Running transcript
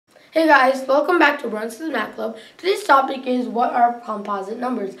Hey guys, welcome back to Brunson's Math Club. Today's topic is what are composite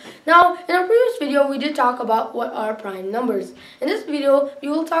numbers. Now, in our previous video, we did talk about what are prime numbers. In this video, we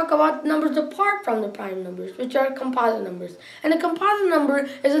will talk about numbers apart from the prime numbers, which are composite numbers. And a composite number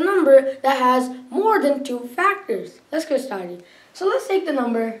is a number that has more than two factors. Let's get started. So let's take the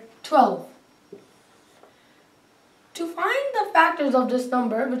number 12. To find the factors of this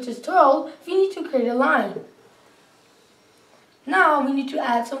number, which is 12, we need to create a line. Now we need to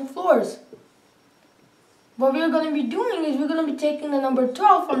add some floors. What we are going to be doing is we're going to be taking the number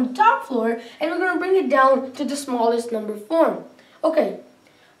 12 from the top floor and we're going to bring it down to the smallest number form. Okay,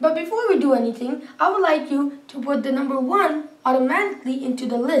 but before we do anything, I would like you to put the number 1 automatically into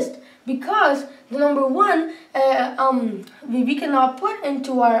the list, because the number 1 we cannot put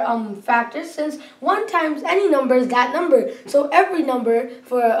into our factors, since 1 times any number is that number. So every number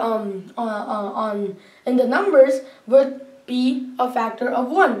for in the numbers would be a factor of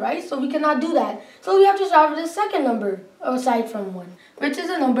 1, right? So we cannot do that. So we have to start with the second number aside from 1, which is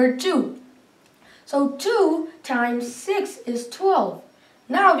a number 2. So 2 times 6 is 12.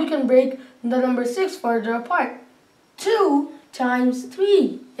 Now we can break the number 6 further apart. 2 times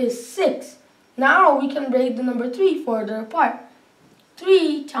 3 is 6. Now we can break the number 3 further apart.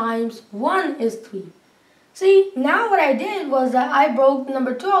 3 times 1 is 3. See, now what I did was that I broke the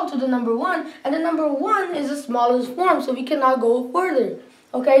number 12 to the number 1, and the number 1 is the smallest form, so we cannot go further.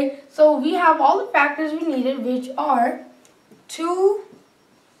 Okay, so we have all the factors we needed, which are 2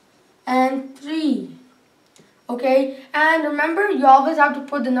 and 3. Okay, and remember, you always have to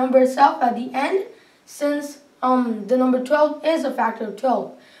put the number itself at the end, since the number 12 is a factor of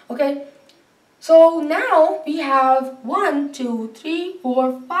 12. Okay, so now we have 1, 2, 3,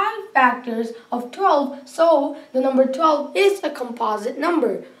 4, 5 factors of 12, so the number 12 is a composite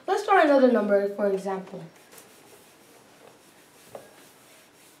number. Let's try another number, for example.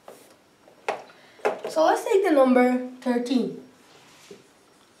 So let's take the number 13.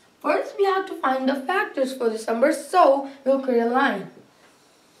 First, we have to find the factors for this number, so we'll create a line.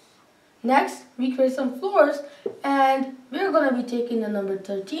 Next, we create some floors, and we're going to be taking the number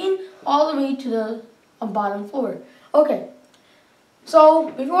 13 all the way to the bottom floor. Okay,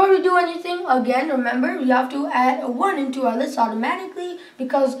 so before we do anything, again, remember, we have to add a 1 into our list automatically,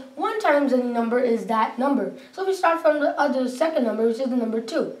 because 1 times any number is that number. So we start from the second number, which is the number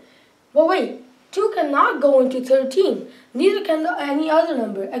 2. But wait, 2 cannot go into 13. Neither can any other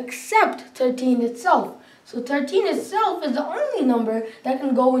number except 13 itself. So 13 itself is the only number that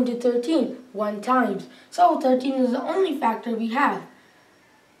can go into 13 1 times. So 13 is the only factor we have.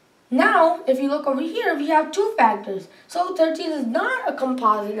 Now, if you look over here, we have 2 factors. So 13 is not a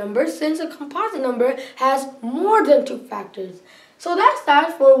composite number, since a composite number has more than 2 factors. So that's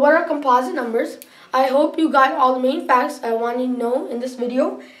that for what are composite numbers. I hope you got all the main facts I wanted to know in this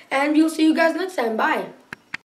video, and we'll see you guys next time. Bye.